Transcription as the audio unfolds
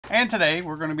And today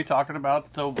we're going to be talking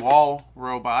about the wall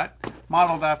robot,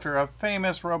 modeled after a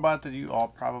famous robot that you all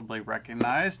probably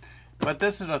recognized. But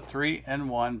this is a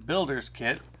 3-in-1 builder's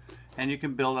kit, and you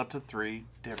can build up to 3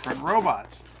 different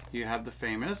robots. You have the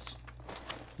famous,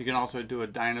 you can also do a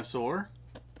dinosaur,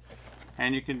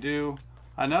 and you can do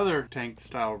another tank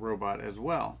style robot as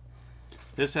well.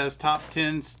 This has top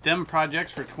 10 STEM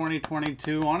projects for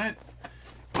 2022 on it.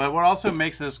 But what also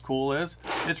makes this cool is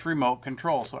it's remote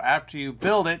control. So after you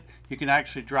build it, you can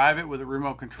actually drive it with a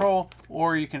remote control,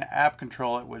 or you can app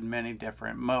control it with many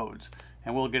different modes.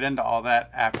 And we'll get into all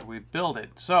that after we build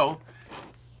it. So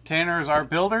Tanner is our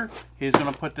builder. He's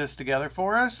going to put this together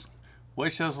for us.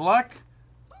 Wish us luck.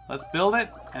 Let's build it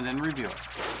and then review it.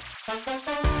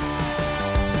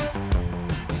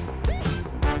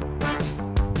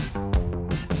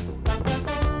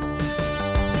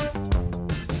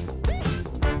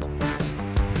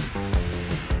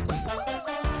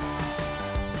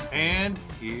 And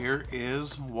here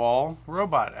is Wall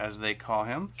Robot, as they call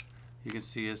him. You can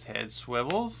see his head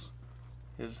swivels.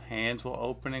 His hands will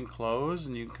open and close,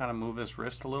 and you can kind of move his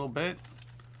wrist a little bit.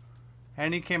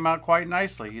 And he came out quite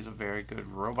nicely. He's a very good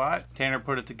robot. Tanner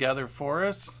put it together for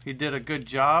us. He did a good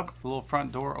job. The little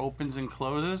front door opens and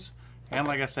closes. And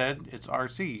like I said, it's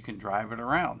RC. You can drive it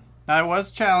around. Now, it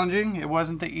was challenging. It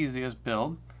wasn't the easiest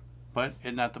build, but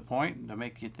isn't that the point? To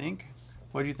make you think?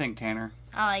 What do you think, Tanner?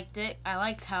 I liked it. I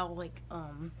liked how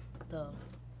the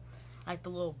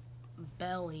little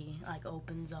belly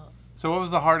opens up. So what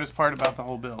was the hardest part about the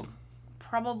whole build?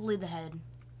 Probably the head.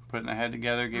 Putting the head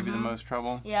together gave you the most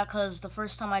trouble? Yeah, because the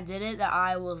first time I did it, the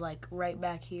eye was right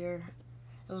back here.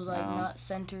 It was not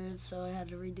centered, so I had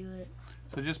to redo it.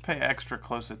 So just pay extra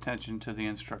close attention to the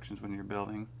instructions when you're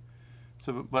building.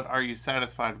 So, but are you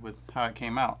satisfied with how it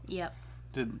came out? Yep.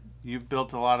 You've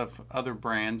built a lot of other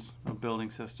brands of building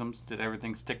systems. Did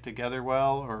everything stick together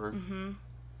well, or?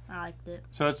 I liked it.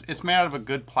 So it's made out of a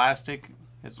good plastic.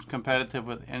 It's competitive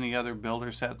with any other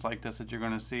builder sets like this that you're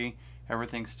going to see.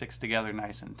 Everything sticks together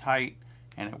nice and tight,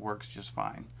 and it works just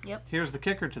fine. Yep. Here's the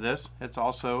kicker to this. It's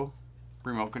also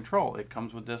remote control. It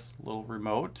comes with this little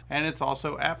remote, and it's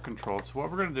also app controlled. So what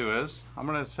we're going to do is I'm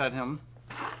going to set him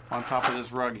on top of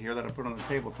this rug here that I put on the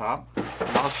tabletop,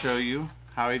 and I'll show you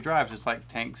how he drives. It's like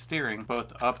tank steering,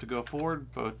 both up to go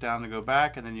forward, both down to go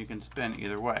back, and then you can spin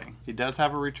either way. He does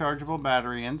have a rechargeable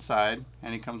battery inside,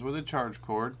 and he comes with a charge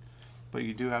cord, but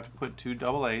you do have to put 2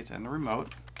 AA's and the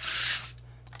remote,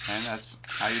 and that's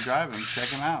how you drive him. Check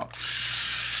him out.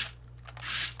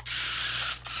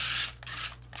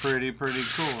 Pretty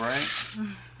cool, right?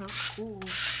 That's cool.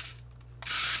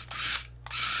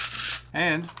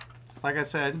 And like I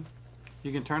said,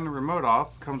 you can turn the remote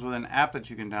off. It comes with an app that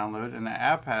you can download, and the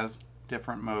app has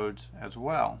different modes as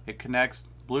well. It connects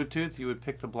Bluetooth. You would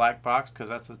pick the black box because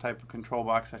that's the type of control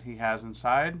box that he has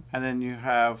inside. And then you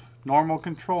have normal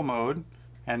control mode,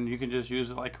 and you can just use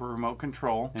it like a remote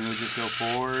control. And it would just go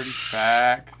forward,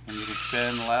 back, and you can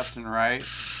spin left and right.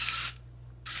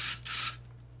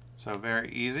 So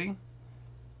very easy.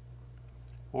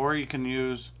 Or you can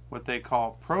use what they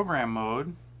call program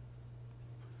mode.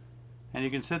 And you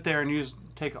can sit there and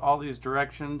take all these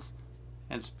directions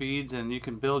and speeds, and you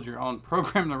can build your own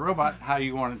program the robot how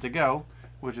you want it to go,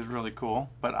 which is really cool.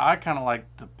 But I kind of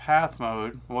like the path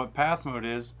mode. What path mode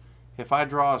is, if I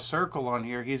draw a circle on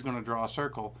here, he's going to draw a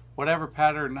circle. Whatever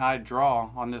pattern I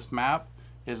draw on this map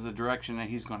is the direction that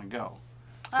he's going to go.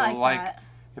 So I like that.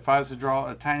 If I was to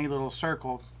draw a tiny little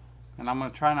circle, and I'm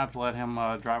going to try not to let him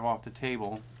drive off the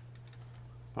table,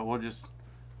 but we'll just,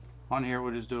 on here,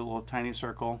 we'll just do a little tiny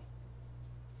circle.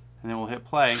 And then we'll hit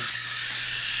play. And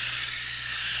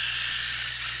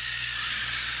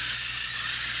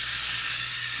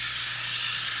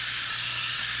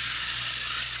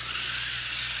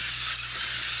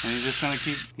he's just going to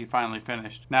keep, he finally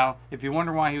finished. Now, if you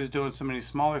wonder why he was doing so many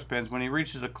smaller spins, when he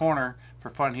reaches a corner,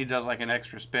 for fun, he does like an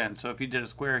extra spin. So if he did a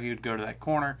square, he would go to that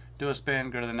corner, do a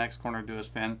spin, go to the next corner, do a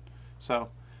spin. So,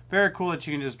 very cool that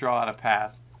you can just draw out a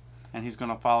path, and he's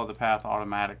going to follow the path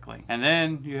automatically. And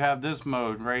then you have this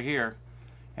mode right here,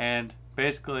 and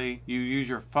basically you use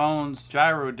your phone's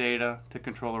gyro data to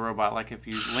control the robot. Like if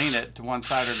you lean it to one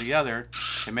side or the other,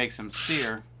 it makes him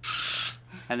steer,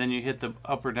 and then you hit the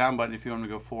up or down button if you want to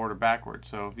go forward or backward.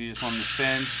 So if you just want him to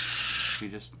spin,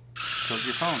 you just tilt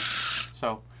your phone.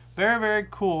 So very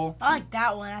cool. I like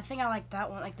that one. I think I like that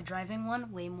one, like the driving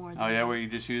one, way more than Oh yeah, where you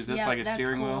just use this like a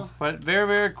steering cool. wheel. But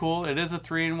very cool. It is a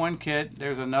 3-in-1 kit.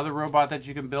 There's another robot that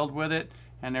you can build with it,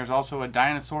 and there's also a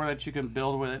dinosaur that you can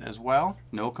build with it as well.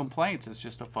 No complaints. It's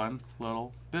just a fun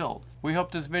little build. We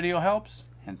hope this video helps,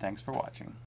 and thanks for watching.